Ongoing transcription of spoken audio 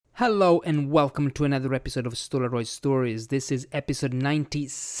Hello and welcome to another episode of Stolaroid Stories. This is episode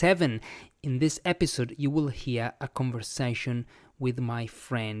 97. In this episode, you will hear a conversation with my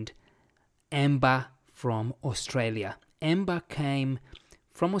friend Amber from Australia. Amber came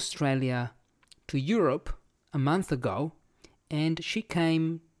from Australia to Europe a month ago, and she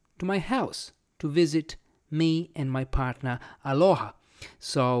came to my house to visit me and my partner Aloha.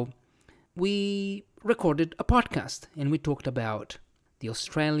 So we recorded a podcast and we talked about the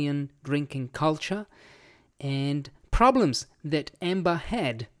Australian drinking culture and problems that Amber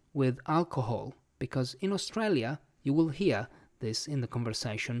had with alcohol, because in Australia, you will hear this in the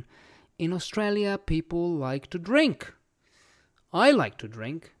conversation, in Australia people like to drink. I like to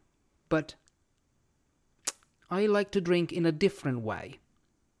drink, but I like to drink in a different way.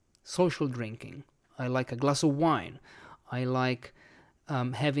 Social drinking. I like a glass of wine. I like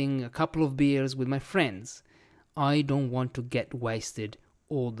having a couple of beers with my friends. I don't want to get wasted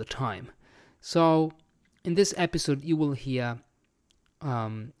all the time. So, in this episode, you will hear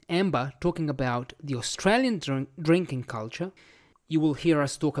Amber talking about the Australian drinking culture. You will hear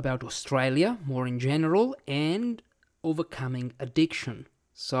us talk about Australia more in general and overcoming addiction.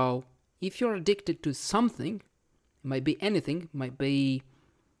 So, if you're addicted to something, it might be anything, it might be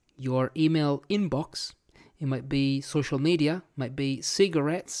your email inbox, it might be social media, it might be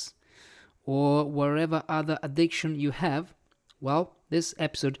cigarettes, or wherever other addiction you have, well, this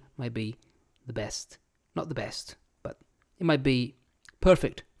episode might be the best. Not the best, but it might be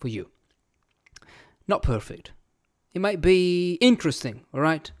perfect for you. Not perfect. It might be interesting,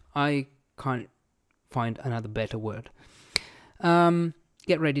 alright? I can't find another better word.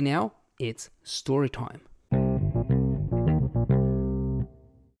 Get ready now. It's story time.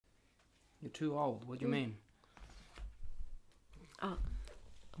 You're too old. What do you mean? Oh.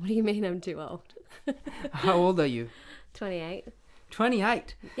 What do you mean I'm too old? How old are you? 28.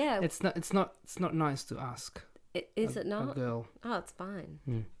 28. Yeah. It's not nice to ask. Is it not? A girl. Oh, it's fine.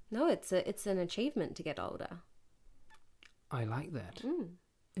 No, it's an achievement to get older. I like that.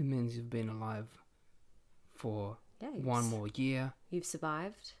 It means you've been alive for one more year. You've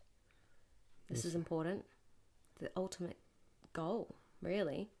survived. This is important. The ultimate goal,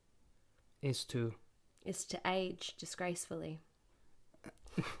 really, is to age disgracefully.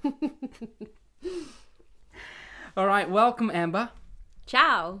 All right, welcome, Amber.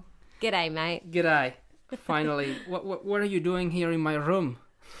 Ciao. G'day, mate. G'day. Finally, what are you doing here in my room?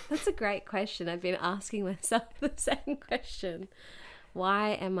 That's a great question. I've been asking myself the same question.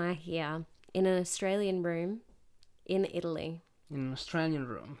 Why am I here in an Australian room in Italy? In an Australian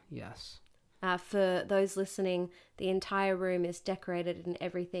room, yes. For those listening, the entire room is decorated in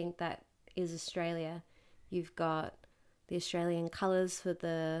everything that is Australia. You've got the Australian colours for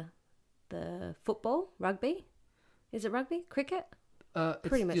the football, rugby. Is it rugby? Cricket?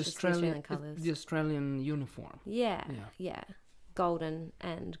 Pretty much just the Australian colours. The Australian uniform. Yeah. Golden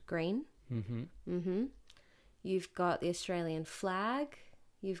and green. You've got the Australian flag.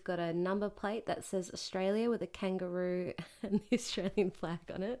 You've got a number plate that says Australia with a kangaroo and the Australian flag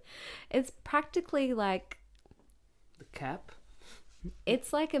on it. It's practically like the cap.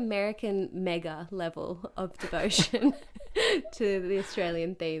 It's like American mega level of devotion to the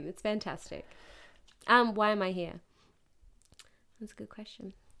Australian theme. It's fantastic. Why am I here? That's a good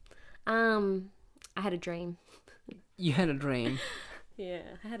question. I had a dream. You had a dream? Yeah,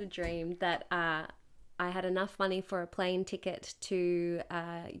 I had a dream that I had enough money for a plane ticket to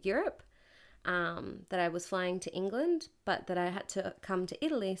Europe, that I was flying to England, but that I had to come to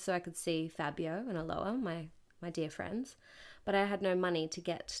Italy so I could see Fabio and Aloha, my dear friends. But I had no money to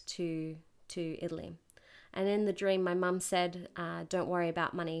get to Italy. And in the dream, my mum said, don't worry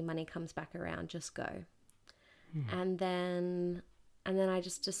about money. Money comes back around. Just go. And then I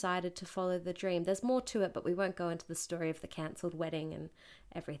just decided to follow the dream. There's more to it, but we won't go into the story of the cancelled wedding and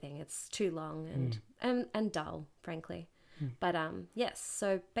everything. It's too long and dull, frankly. But yes,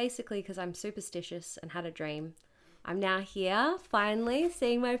 so basically because I'm superstitious and had a dream, I'm now here, finally,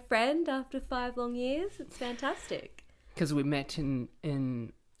 seeing my friend after 5 long years. It's fantastic. Because we met in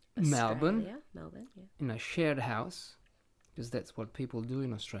Melbourne, yeah. In a shared house, because that's what people do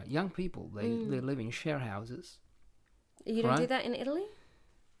in Australia. Young people, they live in share houses. You don't do that in Italy?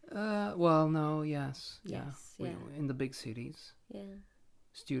 Well, no, yes. Yeah. In the big cities. Yeah.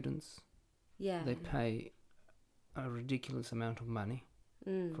 Students. Yeah. They pay a ridiculous amount of money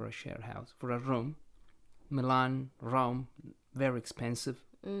for a shared house, for a room. Milan, Rome, very expensive.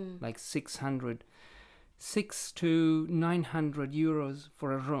 Like 600 to 900 euros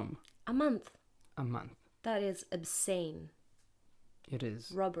for a room. A month. A month. That is obscene. It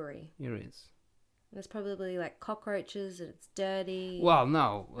is. Robbery. It is. There's probably like cockroaches and it's dirty. Well,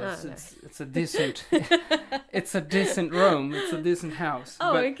 no, it's a decent, it's a decent room. It's a decent house.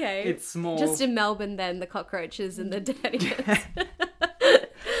 Oh, but okay. It's small. Just in Melbourne, then the cockroaches and the dirtiness.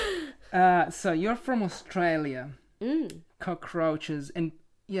 So you're from Australia. Mm. Cockroaches and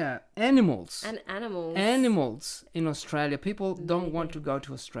animals. And animals. Animals in Australia. People don't want to go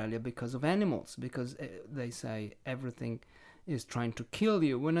to Australia because of animals, because they say everything is trying to kill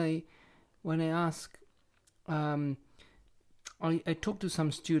you. When I ask, I talk to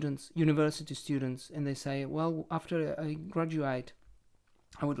some students, university students, and they say, well, after I graduate,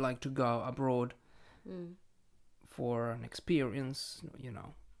 I would like to go abroad for an experience,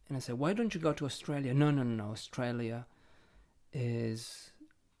 And I say, why don't you go to Australia? No, Australia is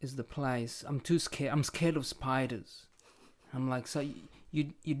the place. I'm too scared. I'm scared of spiders. I'm like, so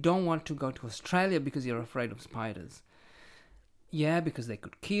you don't want to go to Australia because you're afraid of spiders. Yeah, because they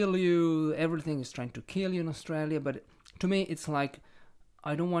could kill you. Everything is trying to kill you in Australia. But to me, it's like,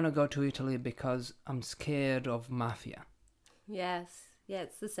 I don't want to go to Italy because I'm scared of mafia. Yes. Yeah,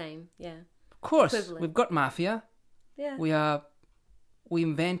 it's the same. Yeah. Of course, Equivalent. we've got mafia. Yeah. We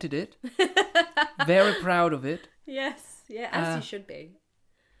invented it. Very proud of it. Yes. Yeah, as you should be.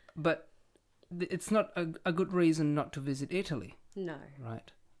 But it's not a good reason not to visit Italy. No. Right.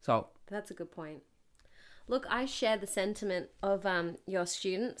 So that's a good point. Look, I share the sentiment of your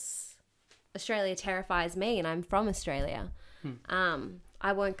students. Australia terrifies me, and I'm from Australia.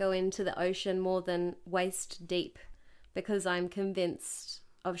 I won't go into the ocean more than waist deep because I'm convinced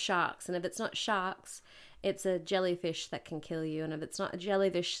of sharks. And if it's not sharks, it's a jellyfish that can kill you. And if it's not a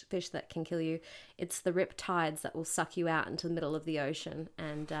jellyfish that can kill you, it's the rip tides that will suck you out into the middle of the ocean,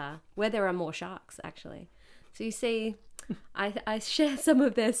 and where there are more sharks, actually. So you see, I share some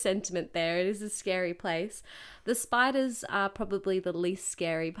of their sentiment there. It is a scary place. The spiders are probably the least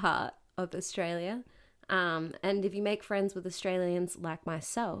scary part of Australia. And if you make friends with Australians like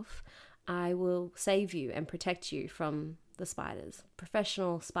myself, I will save you and protect you from the spiders.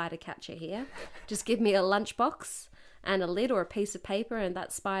 Professional spider catcher here. Just give me a lunchbox and a lid or a piece of paper, and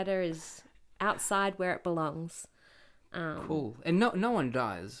that spider is outside where it belongs. Cool. And no one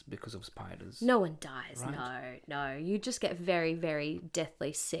dies because of spiders. No one dies. Right? No. You just get very, very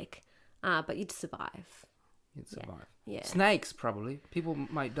deathly sick, but you'd survive. You'd survive. Yeah. Snakes, probably. People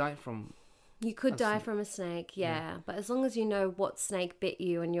might die from... You could die from a snake, yeah. But as long as you know what snake bit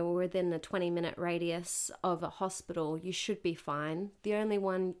you and you're within a 20-minute radius of a hospital, you should be fine. The only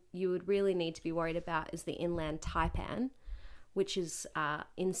one you would really need to be worried about is the inland taipan, which is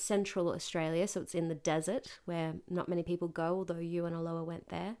in central Australia, so it's in the desert where not many people go, although you and Aloha went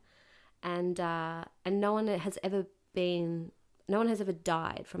there. And no one has ever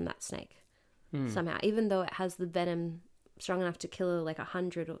died from that snake somehow, even though it has the venom strong enough to kill like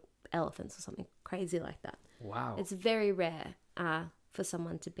 100 elephants or something crazy like that. Wow. It's very rare for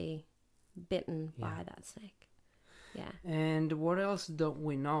someone to be bitten by that snake. Yeah. And what else don't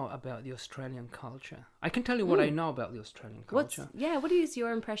we know about the Australian culture? I can tell you what I know about the Australian culture. What is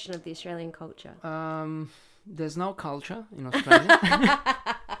your impression of the Australian culture? There's no culture in Australia.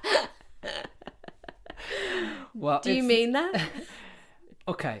 Well, do you mean that?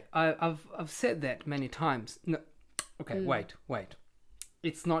 Okay, I've said that many times. No, okay, wait.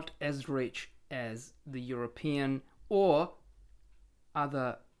 It's not as rich as the European or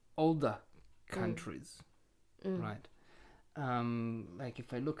other older countries, right? Like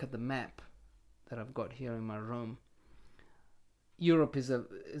if I look at the map that I've got here in my room, Europe is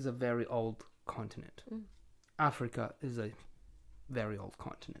a very old continent. Africa is a very old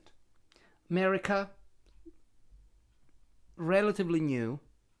continent. America, relatively new,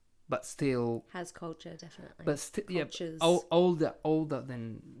 but still has culture, definitely. But still, Cultures. older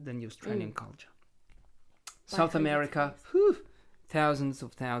than the Australian culture. South America, thousands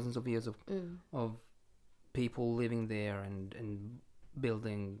of years of people living there and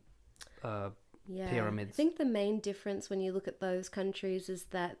building pyramids. I think the main difference when you look at those countries is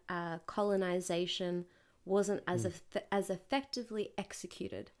that colonization wasn't as effectively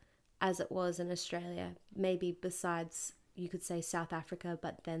executed as it was in Australia. Maybe besides, you could say, South Africa,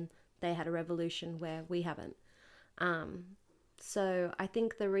 but then they had a revolution where we haven't. So I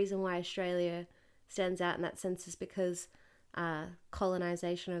think the reason why Australia stands out in that sense is because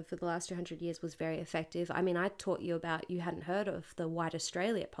colonization over the last 200 years was very effective. I mean, I taught you about, you hadn't heard of the White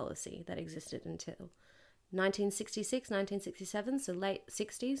Australia policy that existed until 1966, 1967, so late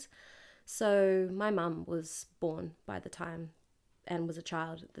 60s. So my mum was born by the time and was a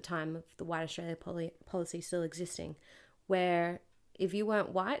child at the time of the White Australia policy still existing, where if you weren't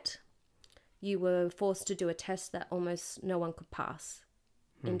white, you were forced to do a test that almost no one could pass.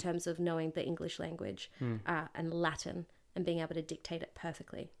 in terms of knowing the English language and Latin and being able to dictate it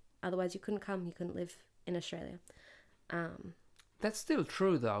perfectly. Otherwise, you couldn't live in Australia. That's still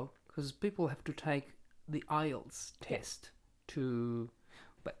true, though, because people have to take the IELTS test to...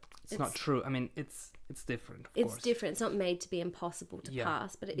 But it's not true. I mean, it's different, of course. It's different. It's not made to be impossible to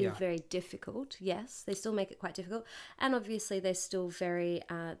pass, but it is very difficult. Yes, they still make it quite difficult. And obviously, they're still very...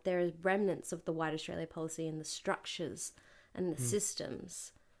 there are remnants of the White Australia policy in the structures and the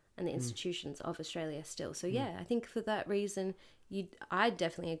systems and the institutions of Australia still. So, yeah, I think for that reason, I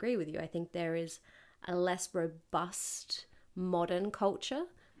definitely agree with you. I think there is a less robust modern culture,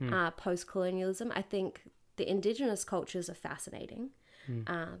 post-colonialism. I think the Indigenous cultures are fascinating.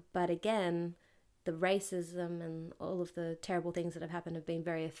 But again, the racism and all of the terrible things that have happened have been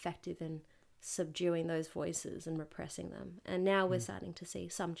very effective in subduing those voices and repressing them. And now we're starting to see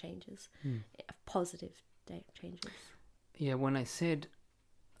some changes, positive changes. Yeah, when I said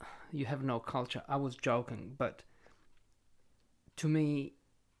you have no culture, I was joking. But to me,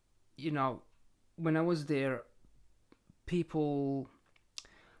 you know, when I was there, people,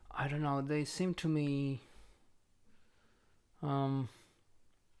 I don't know, they seemed to me...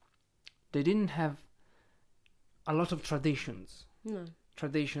 they didn't have a lot of traditions. No.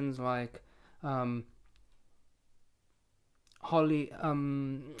 Traditions like bank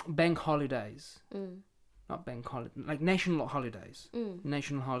holidays. Not bank holidays, like national holidays.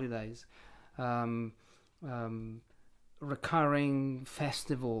 National holidays. Recurring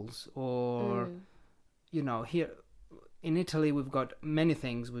festivals, or, you know, here in Italy we've got many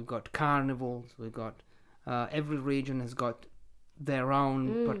things. We've got carnivals, we've got... every region has got their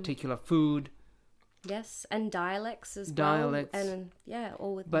own particular food. Yes, and dialects as well. And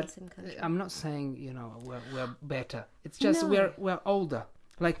all within the same country. I'm not saying, you know, we're better. It's just we're older.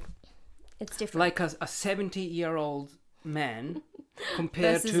 Like, it's different. Like a 70-year-old man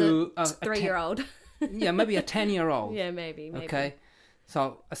compared versus to a 3-year-old. Yeah, maybe a 10-year-old. Yeah, maybe. Okay,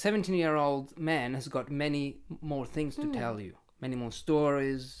 so a 17-year-old man has got many more things to tell you, many more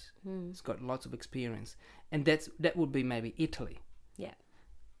stories. He's got lots of experience, and that would be maybe Italy. Yeah.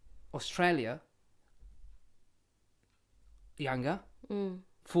 Australia, younger,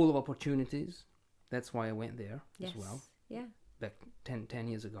 full of opportunities. That's why I went there as well. Yeah. Back 10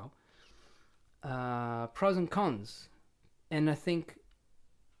 years ago. Pros and cons, and I think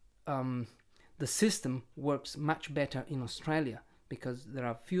the system works much better in Australia because there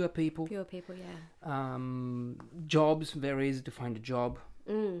are fewer people. Fewer people, yeah. Jobs, very easy to find a job.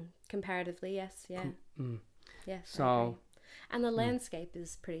 Comparatively, yes, yeah. Yes. So, and the landscape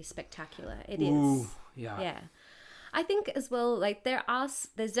is pretty spectacular. It ooh, is. Yeah. Yeah. I think as well, like there's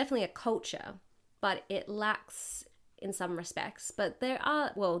definitely a culture, but it lacks in some respects. But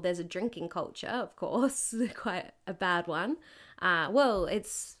there's a drinking culture, of course, quite a bad one.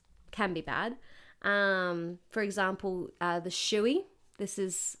 Can be bad. For example, the shoey. This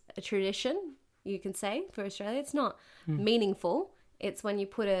is a tradition, you can say, for Australia. It's not meaningful. It's when you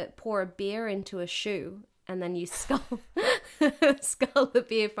pour a beer into a shoe and then you skull the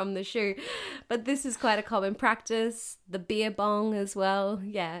beer from the shoe. But this is quite a common practice. The beer bong as well.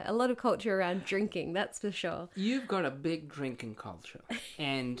 Yeah, a lot of culture around drinking, that's for sure. You've got a big drinking culture,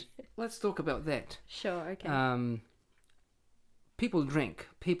 and let's talk about that. Sure, okay. People drink.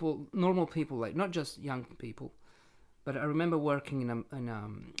 Normal people, like not just young people. But I remember working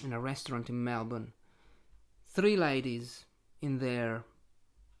in a restaurant in Melbourne. 3 ladies in their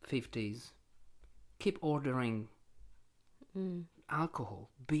 50s keep ordering alcohol,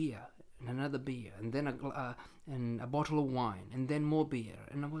 beer, and another beer, and then a bottle of wine, and then more beer.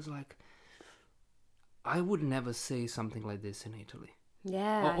 And I was like, I would never see something like this in Italy.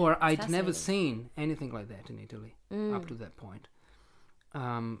 Yeah. Or I'd never seen anything like that in Italy up to that point.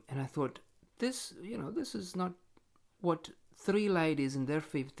 And I thought, this is not what 3 ladies in their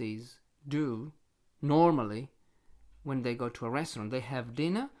 50s do normally when they go to a restaurant. They have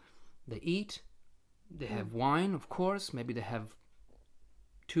dinner, they eat, they have wine, of course, maybe they have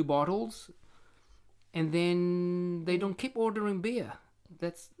 2 bottles, and then they don't keep ordering beer.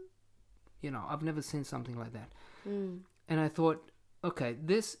 That's, I've never seen something like that. And I thought, okay,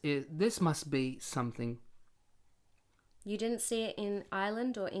 this must be something. You didn't see it in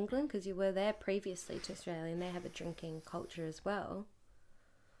Ireland or England because you were there previously to Australia, and they have a drinking culture as well.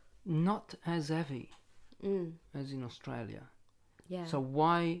 Not as heavy as in Australia. Yeah. So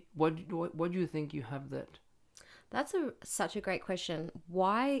why? What do you think you have that? That's such a great question.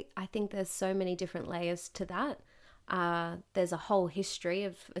 Why? I think there's so many different layers to that. There's a whole history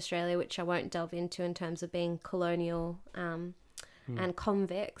of Australia, which I won't delve into in terms of being colonial and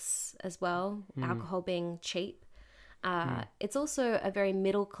convicts as well, alcohol being cheap. It's also a very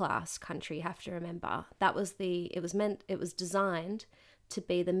middle class country. You have to remember it was designed to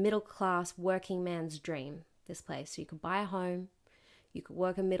be the middle class working man's dream. This place, so you could buy a home, you could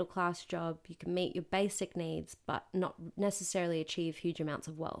work a middle class job, you can meet your basic needs, but not necessarily achieve huge amounts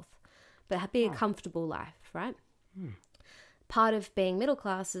of wealth, but be a comfortable life, right? Part of being middle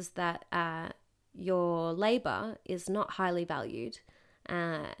class is that your labor is not highly valued,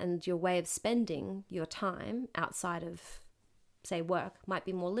 and your way of spending your time outside of, say, work might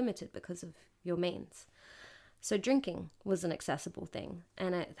be more limited because of your means. So drinking was an accessible thing,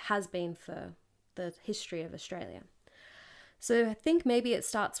 and it has been for the history of Australia. So I think maybe it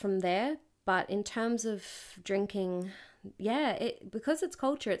starts from there, but in terms of drinking, because it's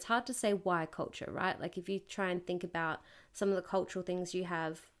culture, it's hard to say why culture, right? Like if you try and think about some of the cultural things you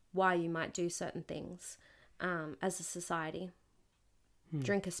have, why you might do certain things as a society.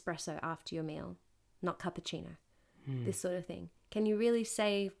 Drink espresso after your meal, not cappuccino, this sort of thing. Can you really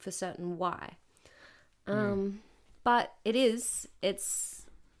say for certain why? But it is a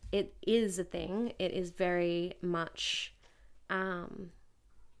thing. It is very much,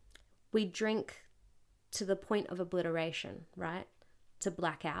 we drink to the point of obliteration, right? To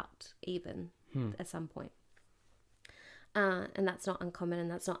black out even at some point. And that's not uncommon,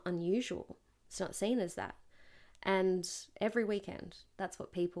 and that's not unusual. It's not seen as that. And every weekend, that's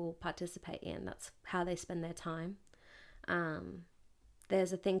what people participate in. That's how they spend their time.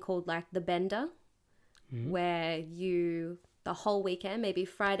 There's a thing called like the bender, where the whole weekend, maybe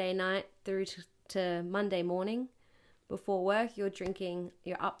Friday night through to Monday morning, before work, you're drinking,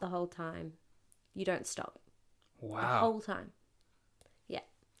 you're up the whole time. You don't stop. Wow. The whole time. Yeah.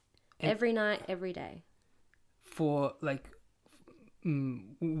 And every night, every day. For like,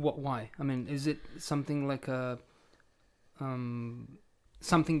 why? I mean, is it something like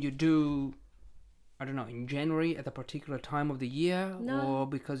something you do, I don't know, in January at a particular time of the year? No. Or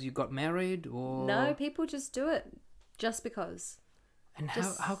because you got married? Or no, people just do it just because. And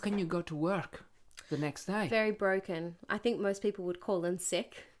how can you go to work the next day? Very broken. I think most people would call in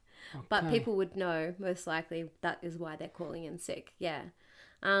sick, but people would know most likely that is why they're calling in sick. Yeah.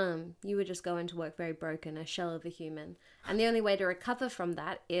 You would just go into work very broken, a shell of a human. And the only way to recover from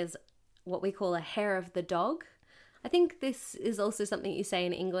that is what we call a hair of the dog. I think this is also something you say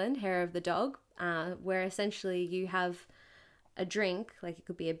in England, hair of the dog, where essentially you have a drink, like it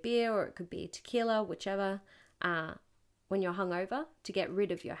could be a beer or it could be tequila, whichever, when you're hungover, to get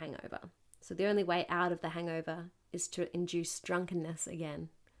rid of your hangover. So the only way out of the hangover is to induce drunkenness again.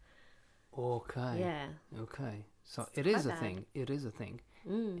 Okay. Yeah. Okay. So it is a thing. It is a thing.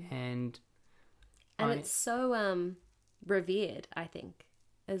 And it's so revered, I think,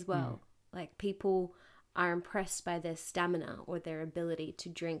 as well. Like people are impressed by their stamina or their ability to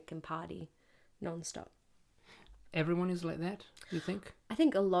drink and party nonstop. Everyone is like that, you think? I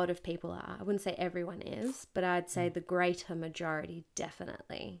think a lot of people are. I wouldn't say everyone is, but I'd say the greater majority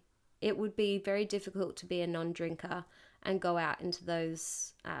definitely. It would be very difficult to be a non-drinker and go out into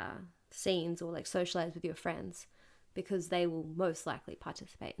those scenes or like socialize with your friends, because they will most likely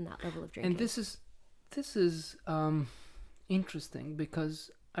participate in that level of drinking. And this is interesting,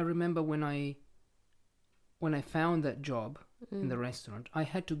 because I remember when I found that job in the restaurant, I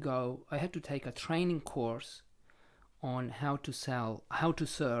had to take a training course on how to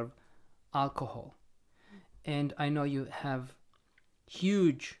serve alcohol. And I know you have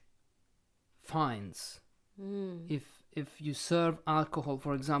huge fines if you serve alcohol.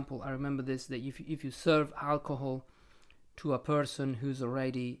 For example, I remember this, that if you serve alcohol to a person who's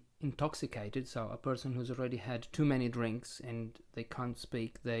already intoxicated, so a person who's already had too many drinks and they can't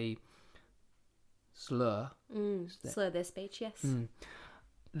speak, they slur their speech, yes.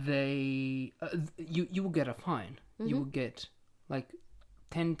 They you will get a fine. You will get like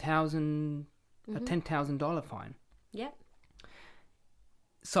 $10,000 fine. Yep.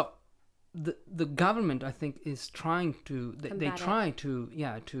 So the government, I think, is trying to they try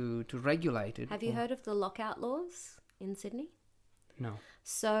to regulate it. Have you heard of the lockout laws in Sydney? No.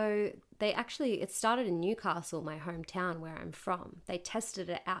 So it started in Newcastle, my hometown where I'm from. They tested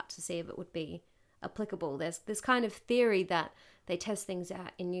it out to see if it would be applicable. There's this kind of theory that they test things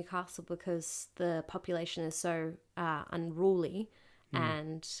out in Newcastle because the population is so unruly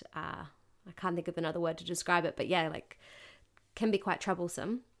and I can't think of another word to describe it, but yeah, like can be quite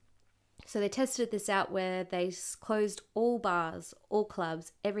troublesome. So they tested this out where they closed all bars, all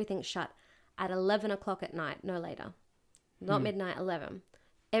clubs, everything shut at 11 o'clock at night, no later. Not midnight, 11.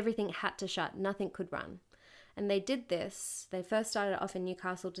 Everything had to shut. Nothing could run. And they did this. They first started off in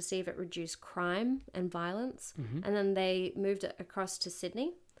Newcastle to see if it reduced crime and violence. And then they moved it across to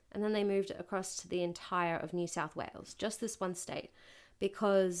Sydney and then they moved it across to the entire of New South Wales, just this one state,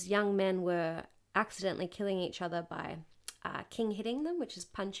 because young men were accidentally killing each other by king hitting them, which is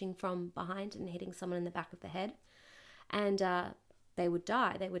punching from behind and hitting someone in the back of the head. And they would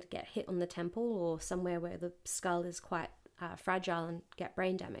die. They would get hit on the temple or somewhere where the skull is quite fragile and get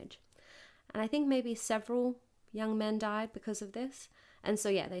brain damage. And I think maybe several young men died because of this. And so,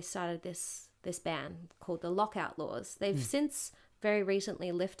 yeah, they started this ban called the lockout laws. They've since very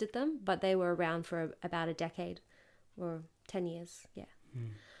recently lifted them, but they were around for about a decade or 10 years. Yeah.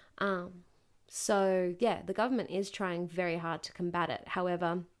 So, yeah, the government is trying very hard to combat it.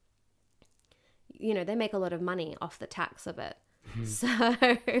 However, you know, they make a lot of money off the tax of it. So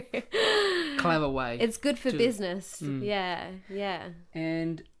clever way. It's good for business. Yeah.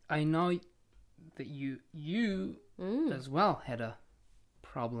 And I know that you as well had a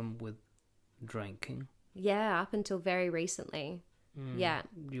problem with drinking. Yeah, up until very recently. Yeah.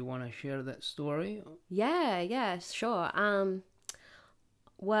 Do you want to share that story? Yeah, sure.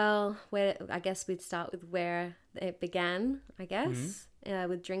 Well, I guess we'd start with where it began, I guess,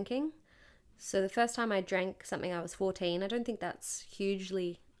 with drinking. So the first time I drank something, I was 14. I don't think that's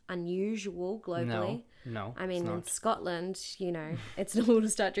hugely unusual globally. No. I mean, in Scotland, you know, it's normal to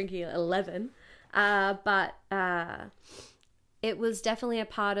start drinking at 11. But it was definitely a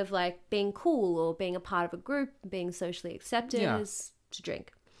part of like being cool or being a part of a group, being socially accepted is to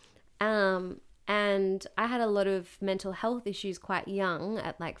drink. And I had a lot of mental health issues quite young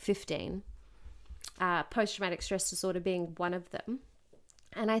at like 15. Post-traumatic stress disorder being one of them.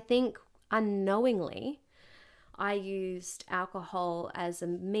 And I think unknowingly, I used alcohol as a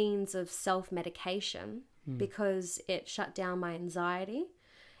means of self-medication because it shut down my anxiety.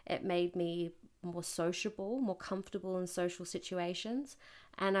 It made me more sociable, more comfortable in social situations,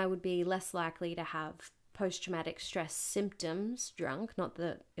 and I would be less likely to have post-traumatic stress symptoms drunk. Not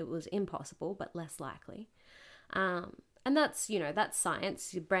that it was impossible, but less likely. And that's, you know, that's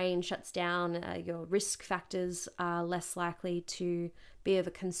science. Your brain shuts down. Your risk factors are less likely to be of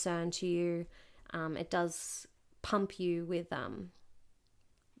a concern to you. It does pump you with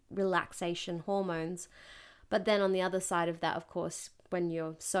relaxation hormones. But then on the other side of that, of course, when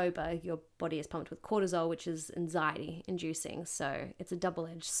you're sober, your body is pumped with cortisol, which is anxiety inducing. So it's a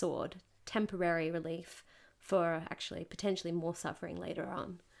double-edged sword, temporary relief for actually potentially more suffering later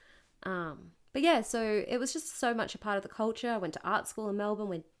on. But yeah, so it was just so much a part of the culture. I went to art school in Melbourne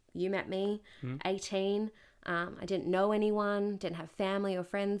when you met me, 18. I didn't know anyone, didn't have family or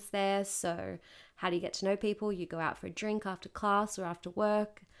friends there. So how do you get to know people? You go out for a drink after class or after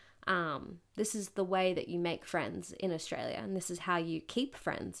work. This is the way that you make friends in Australia. And this is how you keep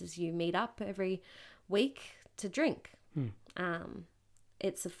friends, is you meet up every week to drink.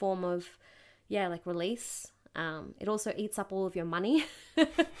 It's a form of, like release. It also eats up all of your money.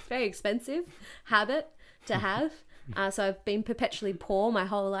 Very expensive habit to have. So I've been perpetually poor my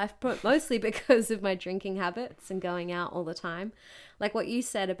whole life, mostly because of my drinking habits and going out all the time. Like what you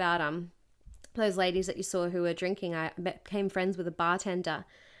said about those ladies that you saw who were drinking. I became friends with a bartender,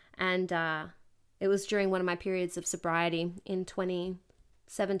 and it was during one of my periods of sobriety in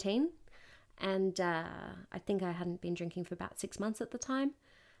 2017. And I think I hadn't been drinking for about 6 months at the time.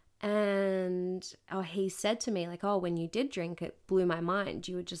 And he said to me, like, when you did drink, it blew my mind.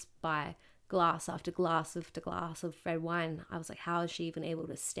 You would just buy glass after glass after glass of red wine. I was like, how is she even able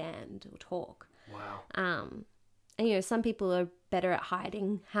to stand or talk? Wow. And, you know, some people are better at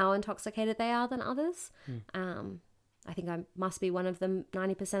hiding how intoxicated they are than others. I think I must be one of them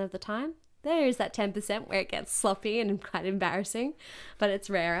 90% of the time. There is that 10% where it gets sloppy and quite embarrassing, but it's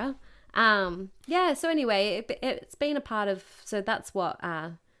rarer. So anyway, it's been a part of, so that's what,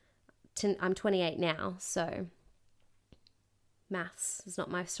 I'm 28 now, so maths is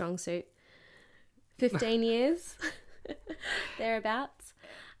not my strong suit. 15 years, thereabouts,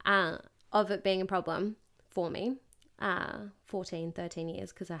 of it being a problem for me. 13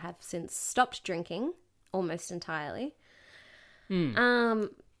 years, because I have since stopped drinking almost entirely.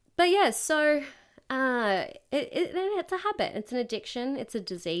 But yeah, so it's a habit. It's an addiction. It's a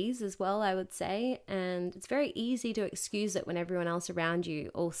disease as well, I would say. And it's very easy to excuse it when everyone else around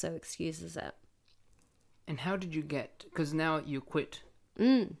you also excuses it. And how did you get... Because now you quit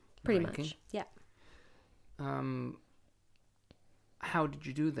Pretty drinking. much, yeah. How did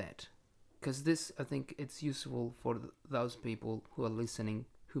you do that? Because this, I think it's useful for those people who are listening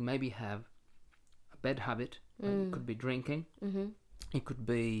who maybe have a bad habit. It could be drinking. It could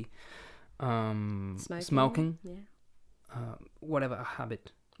be... smoking, whatever, a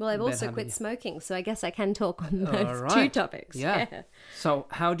habit. Well, I've bad also habit quit you- smoking, so I guess I can talk on those two right. topics. Yeah. So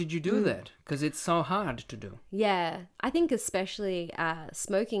how did you do that? Because it's so hard to do. Yeah, I think especially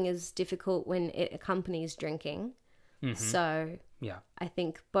smoking is difficult when it accompanies drinking. So Yeah. I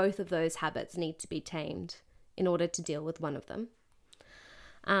think both of those habits need to be tamed in order to deal with one of them.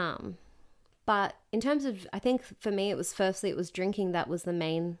 But in terms of, I think for me, it was drinking that was the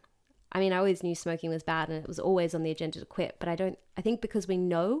main. I mean, I always knew smoking was bad and it was always on the agenda to quit. But I think because we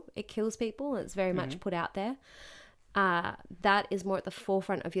know it kills people, it's very much put out there. That is more at the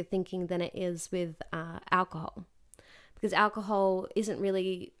forefront of your thinking than it is with alcohol. Because alcohol isn't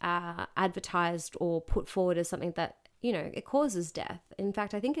really advertised or put forward as something that, it causes death. In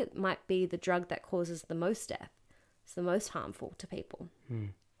fact, I think it might be the drug that causes the most death. It's the most harmful to people.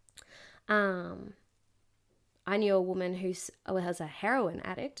 I knew a woman who was a heroin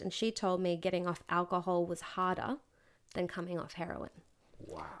addict, and she told me getting off alcohol was harder than coming off heroin.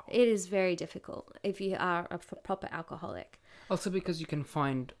 Wow. It is very difficult if you are a proper alcoholic. Also because you can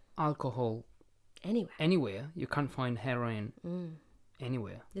find alcohol Anyway, anywhere. You can't find heroin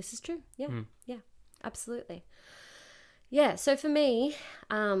anywhere. this is true. Yeah, yeah, absolutely. Yeah, so for me,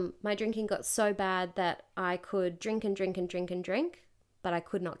 my drinking got so bad that I could drink and drink and drink and drink, but I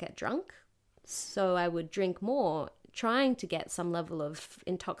could not get drunk. So I would drink more, trying to get some level of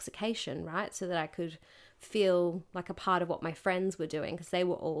intoxication, right? So that I could feel like a part of what my friends were doing, because they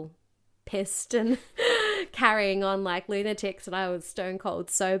were all pissed and carrying on like lunatics, and I was stone cold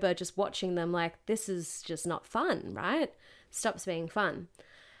sober, just watching them like, this is just not fun, right? Stops being fun.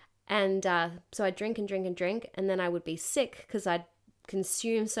 And so I'd drink and drink and drink, and then I would be sick because I'd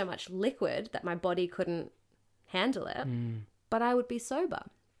consume so much liquid that my body couldn't handle it, but I would be sober.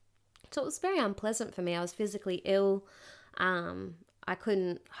 So it was very unpleasant for me. I was physically ill. I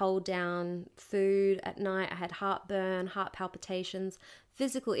couldn't hold down food at night. I had heartburn, heart palpitations,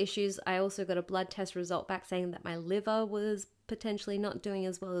 physical issues. I also got a blood test result back saying that my liver was potentially not doing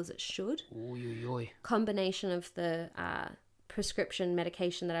as well as it should. Oy, oy, oy. Combination of the prescription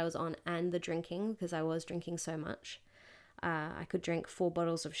medication that I was on and the drinking, because I was drinking so much. I could drink 4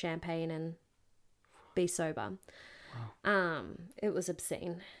 bottles of champagne and be sober. Wow. It was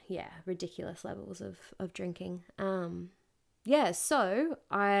obscene. Yeah, ridiculous levels of drinking. Yeah, so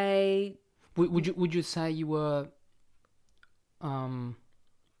I... Would you say you were an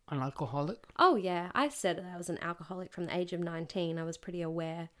alcoholic? Oh, yeah. I said that I was an alcoholic from the age of 19. I was pretty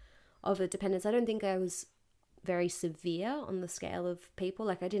aware of the dependence. I don't think I was very severe on the scale of people.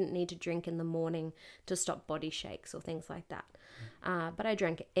 Like, I didn't need to drink in the morning to stop body shakes or things like that. But I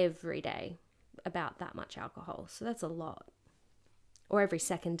drank every day about that much alcohol. So that's a lot. Or every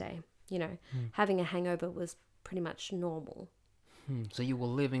second day, Having a hangover was pretty much normal. So you were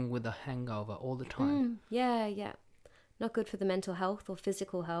living with a hangover all the time? Yeah. Not good for the mental health or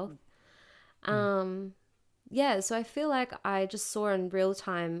physical health. Yeah, so I feel like I just saw in real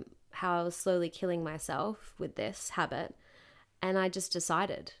time how I was slowly killing myself with this habit. And I just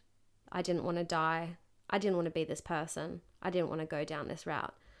decided I didn't want to die. I didn't want to be this person. I didn't want to go down this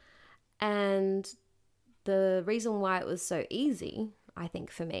route. And the reason why it was so easy, I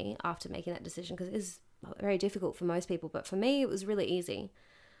think, for me after making that decision, because it is very difficult for most people, but for me it was really easy.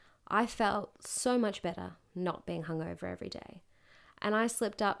 I felt so much better not being hungover every day. And I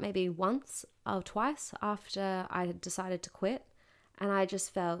slipped up maybe once or twice after I had decided to quit. And I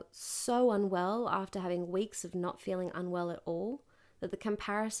just felt so unwell after having weeks of not feeling unwell at all, that the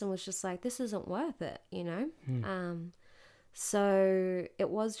comparison was just like, this isn't worth it, So it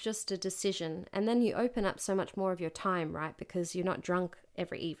was just a decision. And then you open up so much more of your time, right? Because you're not drunk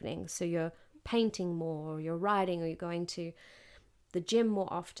every evening. So you're painting more, or you're writing, or you're going to the gym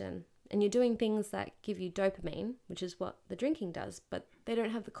more often. And you're doing things that give you dopamine, which is what the drinking does, but they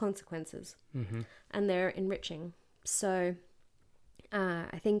don't have the consequences. And they're enriching. So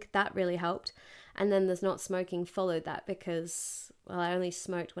I think that really helped. And then there's not smoking followed that, because, well, I only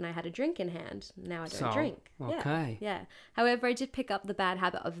smoked when I had a drink in hand. Now I don't drink. Okay. Yeah. However, I did pick up the bad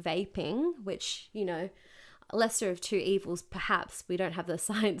habit of vaping, which, lesser of two evils, perhaps. We don't have the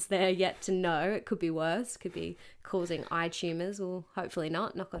science there yet to know. It could be worse. Could be causing eye tumors, or hopefully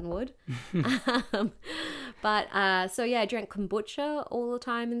not, knock on wood. So yeah, I drank kombucha all the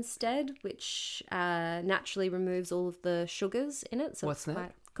time instead, which naturally removes all of the sugars in it. So what's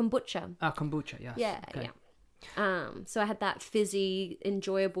that? Kombucha. Kombucha, yes. Yeah, okay. yeah. So I had that fizzy,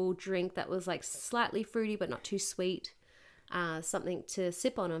 enjoyable drink that was like slightly fruity but not too sweet. Something to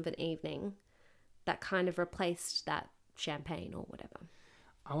sip on of an evening that kind of replaced that champagne or whatever.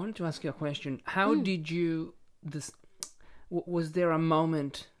 I wanted to ask you a question. How did you... Was there a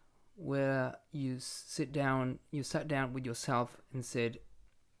moment where you sat down with yourself and said,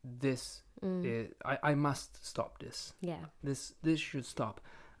 this, I must stop this. Yeah. This should stop.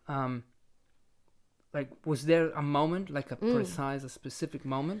 Like, was there a moment, like a precise, a specific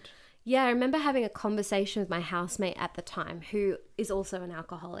moment? Yeah, I remember having a conversation with my housemate at the time, who is also an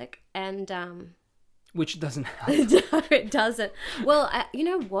alcoholic, and Which doesn't help. no, it doesn't. Well, you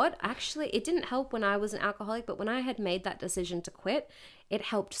know what? Actually, it didn't help when I was an alcoholic, but when I had made that decision to quit, it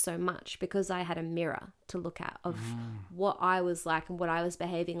helped so much because I had a mirror to look at of what I was like and what I was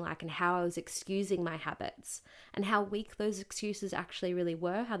behaving like and how I was excusing my habits and how weak those excuses actually really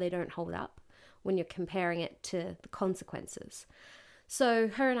were, how they don't hold up when you're comparing it to the consequences. So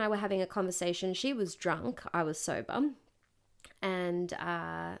her and I were having a conversation. She was drunk. I was sober. And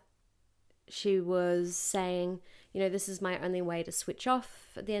she was saying, you know, this is my only way to switch off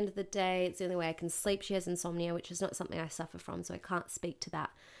at the end of the day. It's the only way I can sleep. She has insomnia, which is not something I suffer from, so I can't speak to that.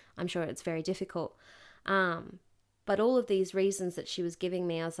 I'm sure it's very difficult. But all of these reasons that she was giving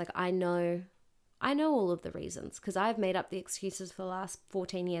me, I was like, I know all of the reasons because I've made up the excuses for the last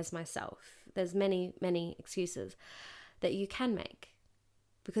 14 years myself. There's many, many excuses that you can make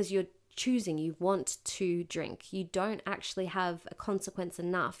because you're choosing, you want to drink. You don't actually have a consequence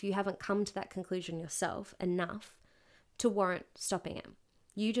enough. You haven't come to that conclusion yourself enough to warrant stopping it.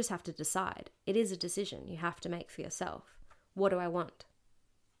 You just have to decide. It is a decision you have to make for yourself. What do I want?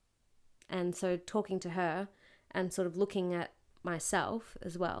 And so talking to her and sort of looking at myself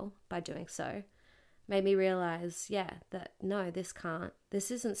as well by doing so made me realize, that no,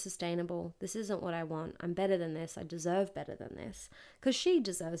 this isn't sustainable. This isn't what I want. I'm better than this. I deserve better than this. Because she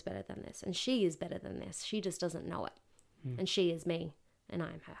deserves better than this. And she is better than this. She just doesn't know it. And she is me and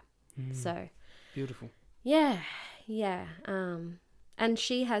I'm her. So. Beautiful. Yeah. And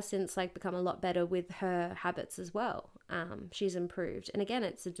she has since become a lot better with her habits as well. She's improved. And again,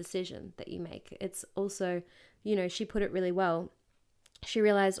 it's a decision that you make. It's also, she put it really well. She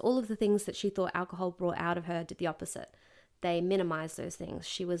realized all of the things that she thought alcohol brought out of her did the opposite. They minimized those things.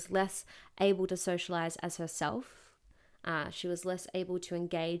 She was less able to socialize as herself. She was less able to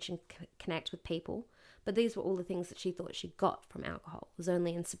engage and connect with people. But these were all the things that she thought she got from alcohol. It was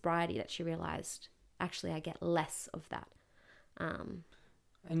only in sobriety that she realized, actually, I get less of that.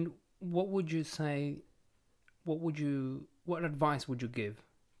 And what would you say, what advice would you give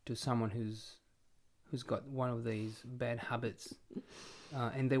to someone who's got one of these bad habits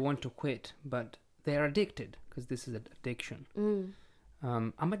and they want to quit, but they're addicted because this is an addiction.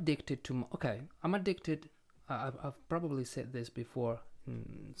 I'm addicted to, I've probably said this before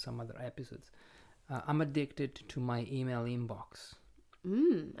in some other episodes. I'm addicted to my email inbox.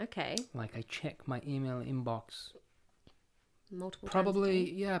 Okay. Like I check my email inbox. Multiple probably,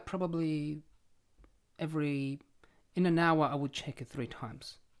 times. Yeah, probably in an hour I would check it 3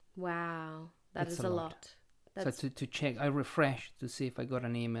 times. Wow. That's a lot. So to check, I refresh to see if I got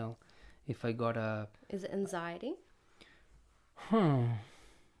an email, if I got a... Is it anxiety?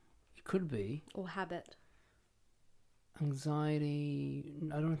 It could be. Or habit? Anxiety,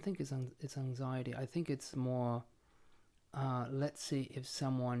 I don't think it's anxiety. I think it's more, let's see if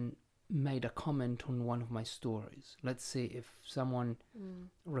someone made a comment on one of my stories. Let's see if someone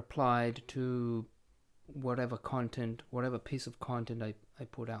replied to whatever piece of content I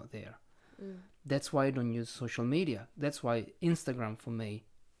put out there. That's why I don't use social media. That's why Instagram for me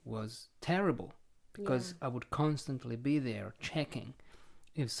was terrible, because I would constantly be there checking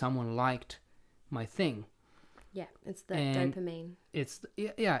if someone liked my thing. Yeah, it's the dopamine.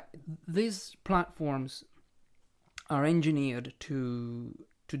 These platforms are engineered to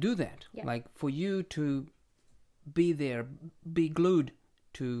do that. Yeah. Like for you to be there, be glued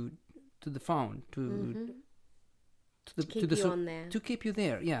to the phone, to keep you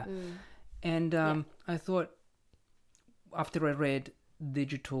there. Yeah. And I thought, after I read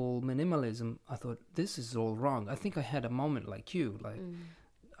Digital Minimalism, I thought, this is all wrong. I think I had a moment like you,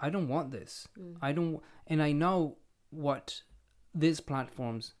 I don't want this. And I know what these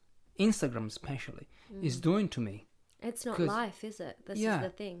platforms, Instagram especially, is doing to me. It's not life, is it? This is the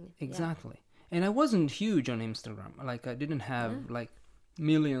thing. Exactly. Yeah. And I wasn't huge on Instagram. Like, I didn't have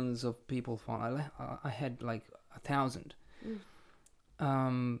millions of people following. I had 1,000.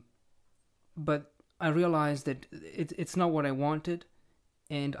 But I realized that it's not what I wanted,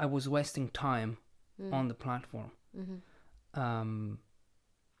 and I was wasting time on the platform.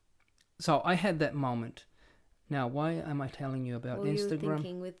 So I had that moment. Now, why am I telling you about Instagram? You were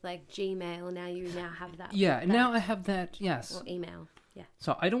thinking with Gmail, now you have that. Yeah, now I have that, yes. Or email, yeah.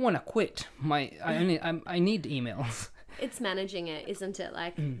 So I don't want to quit. I need emails. It's managing it, isn't it?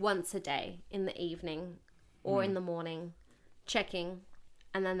 Once a day, in the evening or in the morning, checking,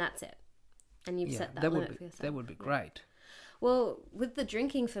 and then that's it. And you've set that limit for yourself. That would be great. Well, with the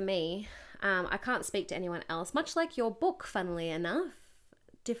drinking for me, I can't speak to anyone else. Much like your book, funnily enough.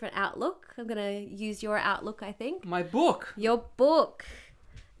 Different outlook. I'm going to use your outlook, I think. My book. Your book.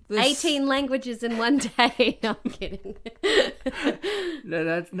 This- 18 languages in one day. No, I'm kidding.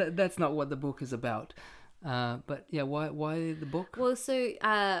 No, that's not what the book is about. But yeah, why the book? Well, so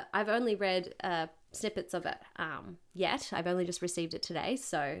I've only read snippets of it yet. I've only just received it today,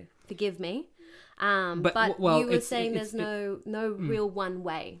 so forgive me. But well, you were it's- saying it's- there's no real one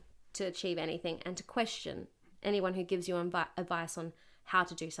way to achieve anything, and to question anyone who gives you advice on how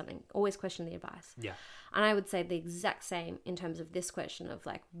to do something. Always question the advice. Yeah. And I would say the exact same in terms of this question of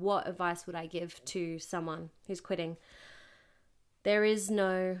like, what advice would I give to someone who's quitting? There is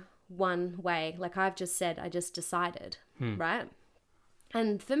no one way. Like I've just said, I just decided, right?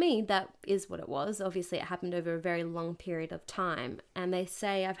 And for me, that is what it was. Obviously, it happened over a very long period of time. And they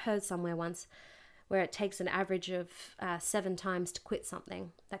say, I've heard somewhere once, where it takes an average of 7 times to quit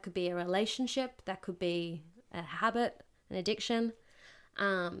something. That could be a relationship, that could be a habit, an addiction.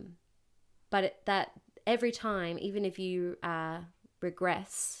 But that every time, even if you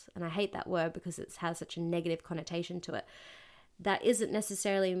regress, and I hate that word because it has such a negative connotation to it, that isn't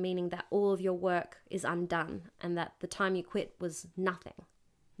necessarily meaning that all of your work is undone and that the time you quit was nothing.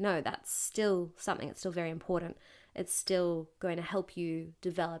 No, that's still something. It's still very important. It's still going to help you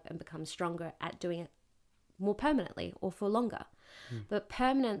develop and become stronger at doing it more permanently or for longer. But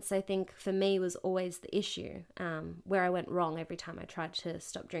permanence, I think, for me was always the issue, where I went wrong every time I tried to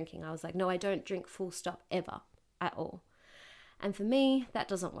stop drinking. I was like, no, I don't drink full stop ever at all. And for me, that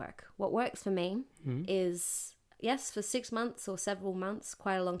doesn't work. What works for me is, yes, for 6 months or several months,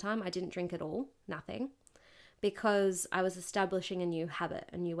 quite a long time, I didn't drink at all, nothing, because I was establishing a new habit,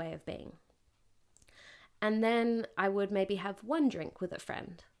 a new way of being. And then I would maybe have one drink with a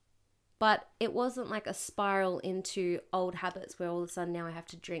friend. But it wasn't like a spiral into old habits where all of a sudden now I have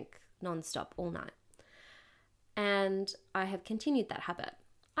to drink nonstop all night. And I have continued that habit.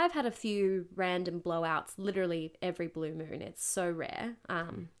 I've had a few random blowouts literally every blue moon. It's so rare,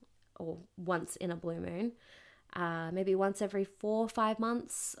 or once in a blue moon. Maybe once every 4 or 5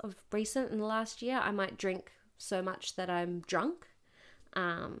 months of recent in the last year, I might drink so much that I'm drunk.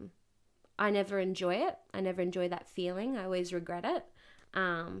 I never enjoy it. I never enjoy that feeling. I always regret it.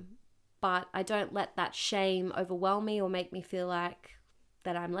 But I don't let that shame overwhelm me or make me feel like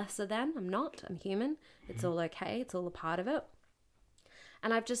that I'm lesser than. I'm not. I'm human. It's all okay. It's all a part of it.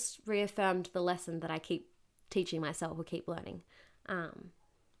 And I've just reaffirmed the lesson that I keep teaching myself or keep learning.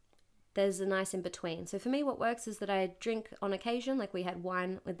 There's a nice in between. So for me, what works is that I drink on occasion. Like we had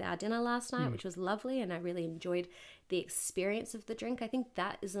wine with our dinner last night, which was lovely. And I really enjoyed the experience of the drink. I think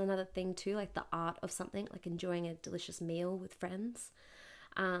that is another thing too, like the art of something, like enjoying a delicious meal with friends.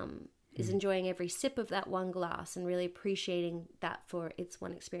 Is enjoying every sip of that one glass and really appreciating that for its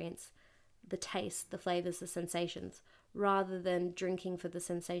one experience, the taste, the flavors, the sensations, rather than drinking for the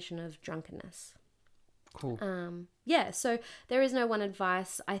sensation of drunkenness. Cool. Yeah, so there is no one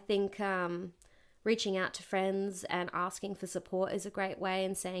advice. I think reaching out to friends and asking for support is a great way,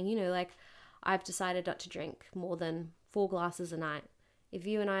 and saying, you know, like, I've decided not to drink more than 4 glasses a night. If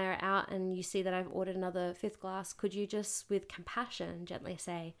you and I are out and you see that I've ordered another 5th glass, could you just, with compassion, gently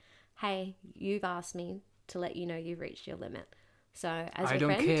say, hey, you've asked me to let you know you've reached your limit. So as I a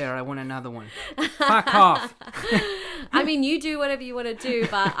don't friend, care. I want another one. Fuck off. I mean, you do whatever you want to do,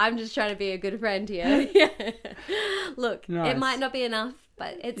 but I'm just trying to be a good friend here. Yeah. Look, Nice. it might not be enough,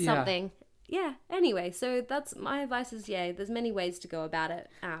 but it's Yeah. something. Yeah. Anyway, so that's my advice is, yeah, there's many ways to go about it.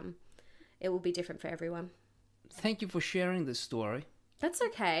 It will be different for everyone. Thank you for sharing this story. That's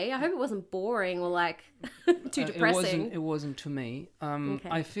okay. I hope it wasn't boring or like too depressing. It wasn't to me. Okay.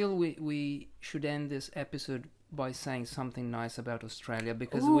 I feel we should end this episode by saying something nice about Australia,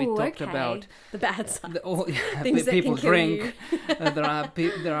 because Ooh, we talked okay. about the bad side. Things that people can kill drink.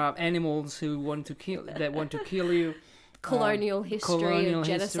 There are animals who want to kill you. Colonial history, colonial of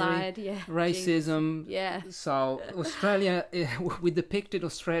genocide, history, yeah, racism. yeah. So Australia, we depicted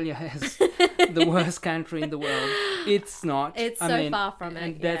Australia as the worst country in the world. It's not. It's I so mean, far from it.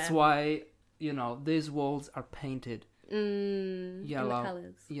 and that's why, you know, these walls are painted in the yellow.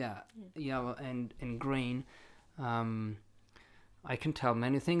 colours. Yellow and green. I can tell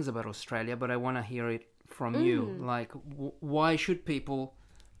many things about Australia, but I want to hear it from you. Like, why should people?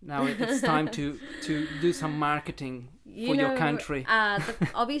 Now it's time to do some marketing for your country.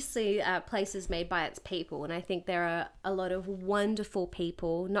 Obviously, place is made by its people, and I think there are a lot of wonderful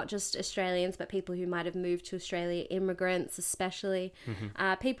people, not just Australians, but people who might have moved to Australia, immigrants especially,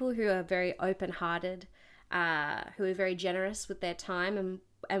 people who are very open-hearted, who are very generous with their time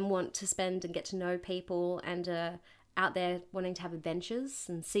and want to spend and get to know people and out there wanting to have adventures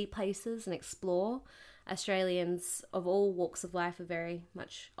and see places and explore. Australians of all walks of life are very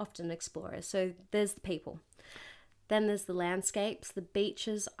much often explorers. So there's the people. Then there's the landscapes. The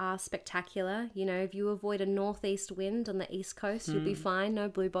beaches are spectacular. You know, if you avoid a northeast wind on the east coast, you'll be fine. No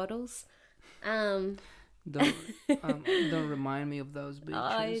blue bottles. Don't remind me of those beaches.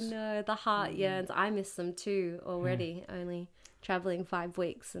 I know, the heart yearns. I miss them too already. Only traveling 5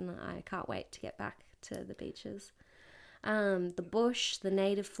 weeks, and I can't wait to get back to the beaches. The bush, the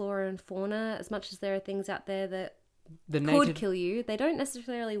native flora and fauna. As much as there are things out there that could kill you, they don't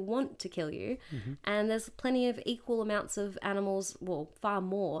necessarily want to kill you. And there's plenty of equal amounts of animals, well, far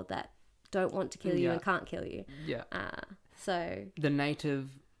more, that don't want to kill you and can't kill you. Yeah. So the native,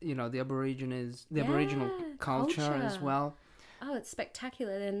 you know, the Aboriginal culture as well. Oh, it's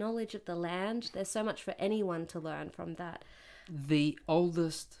spectacular. Their knowledge of the land. There's so much for anyone to learn from that. The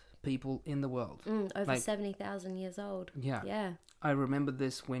oldest people in the world. Over 70,000 years old. Yeah. Yeah. I remember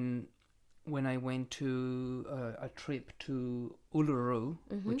this when I went to a trip to Uluru,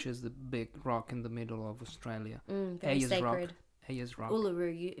 which is the big rock in the middle of Australia. Very sacred. Ayers Rock.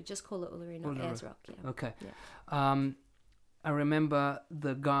 Uluru. You just call it Uluru, not Ayers Rock. Yeah. Okay. Yeah. I remember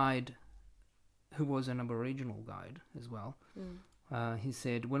the guide, who was an Aboriginal guide as well. He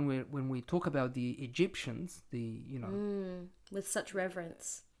said when we talk about the Egyptians, with such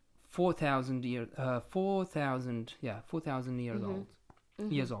reverence, 4,000 years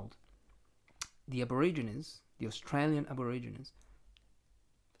old. The Aborigines, the Australian Aborigines,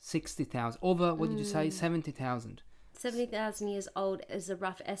 60,000. Over, what did you say? 70,000. 70,000 years old is a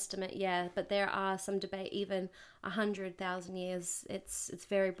rough estimate, yeah, but there are some debate, even 100,000 years. It's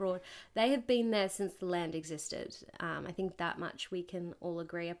very broad. They have been there since the land existed. I think that much we can all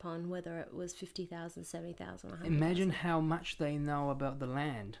agree upon, whether it was 50,000, 70,000, 100,000. Imagine how much they know about the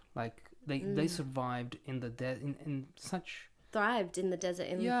land. Like, they survived in the in such... Thrived in the desert,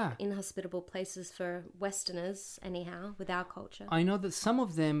 in inhospitable places for Westerners, anyhow, with our culture. I know that some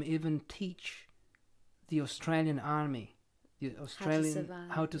of them even teach the Australian army,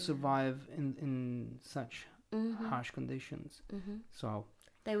 how to survive in such harsh conditions. So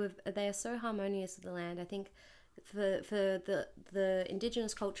they are so harmonious with the land. I think for the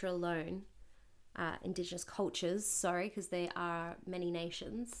indigenous culture alone, indigenous cultures, because there are many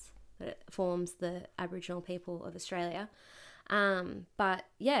nations that forms the Aboriginal people of Australia. But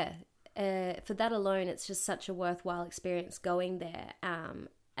yeah, for that alone, it's just such a worthwhile experience going there.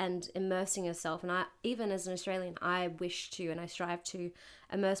 And immersing yourself. And even as an Australian, I wish to and I strive to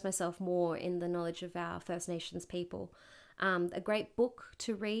immerse myself more in the knowledge of our First Nations people. A great book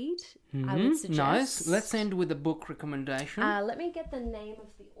to read, I would suggest. Nice. Let's end with a book recommendation. Let me get the name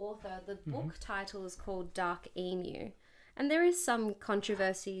of the author. The book title is called Dark Emu. And there is some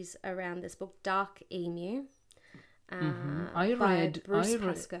controversies around this book, Dark Emu. By Bruce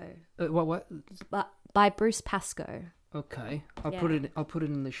Pascoe. What? By Bruce Pascoe. Okay, I'll put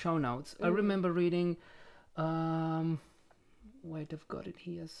it in the show notes. I remember reading, wait, I've got it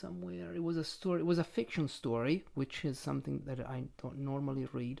here somewhere. It was a story. It was a fiction story, which is something that I don't normally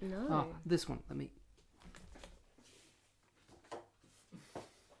read. No. This one. Let me.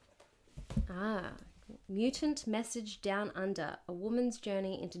 Mutant Message Down Under: A Woman's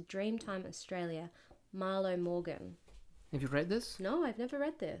Journey into Dreamtime Australia. Marlo Morgan. Have you read this? No, I've never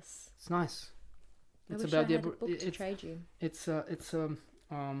read this. It's nice. It's about I had a book to trade you. It's a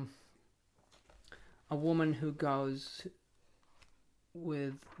woman who goes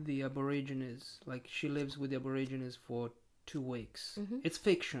with the Aborigines. Like, she lives with the Aborigines for 2 weeks. It's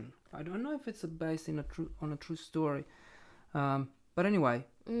fiction. I don't know if it's based on a true story. But anyway,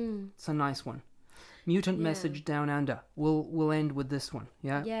 it's a nice one. Mutant Message Down Under. We'll end with this one.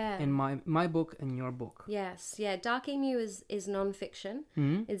 Yeah. Yeah. In my book and your book. Yes. Yeah. Dark Emu is non-fiction.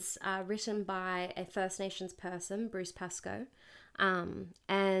 It's written by a First Nations person, Bruce Pascoe,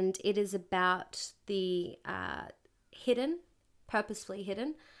 and it is about the purposefully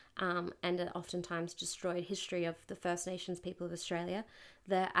hidden, and oftentimes destroyed history of the First Nations people of Australia,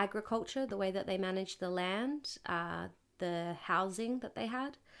 the agriculture, the way that they managed the land, the housing that they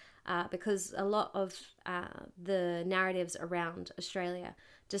had. Because a lot of the narratives around Australia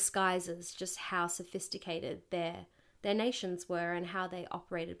disguises just how sophisticated their nations were and how they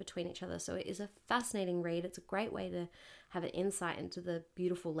operated between each other. So it is a fascinating read. It's a great way to have an insight into the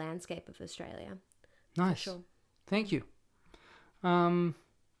beautiful landscape of Australia. Nice. For sure. Thank you.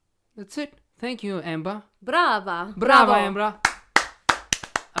 That's it. Thank you, Amber. Brava. Bravo, Amber.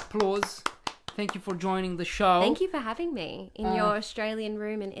 Applause. Thank you for joining the show. Thank you for having me in your Australian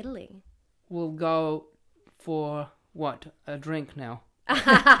room in Italy. We'll go for, what, a drink now?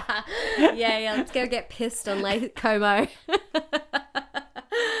 Yeah, let's go get pissed on Lake Como.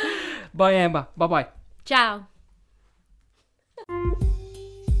 Bye, Amber. Bye-bye. Ciao.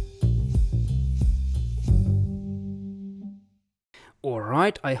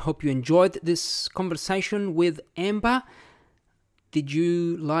 Alright, I hope you enjoyed this conversation with Amber. Did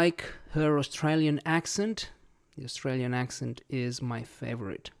you like her Australian accent? The Australian accent is my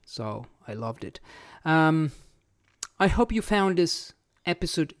favorite, so I loved it. I hope you found this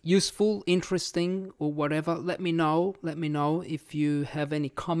episode useful, interesting, or whatever. Let me know if you have any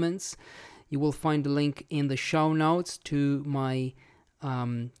comments. You will find the link in the show notes to my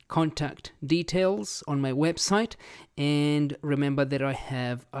contact details on my website. And remember that I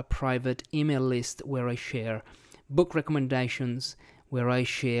have a private email list where I share book recommendations, where I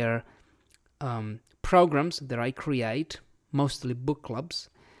share programs that I create, mostly book clubs.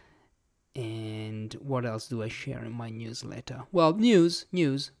 And what else do I share in my newsletter? Well, news,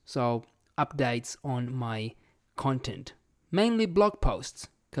 so updates on my content, mainly blog posts,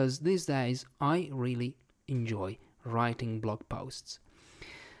 because these days I really enjoy writing blog posts.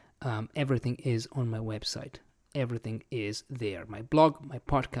 Everything is on my website. Everything is there. My blog, my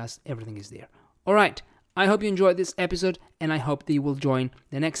podcast, everything is there. All right. I hope you enjoyed this episode, and I hope that you will join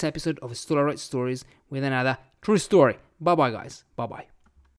the next episode of Stolarite Stories with another true story. Bye-bye, guys. Bye-bye.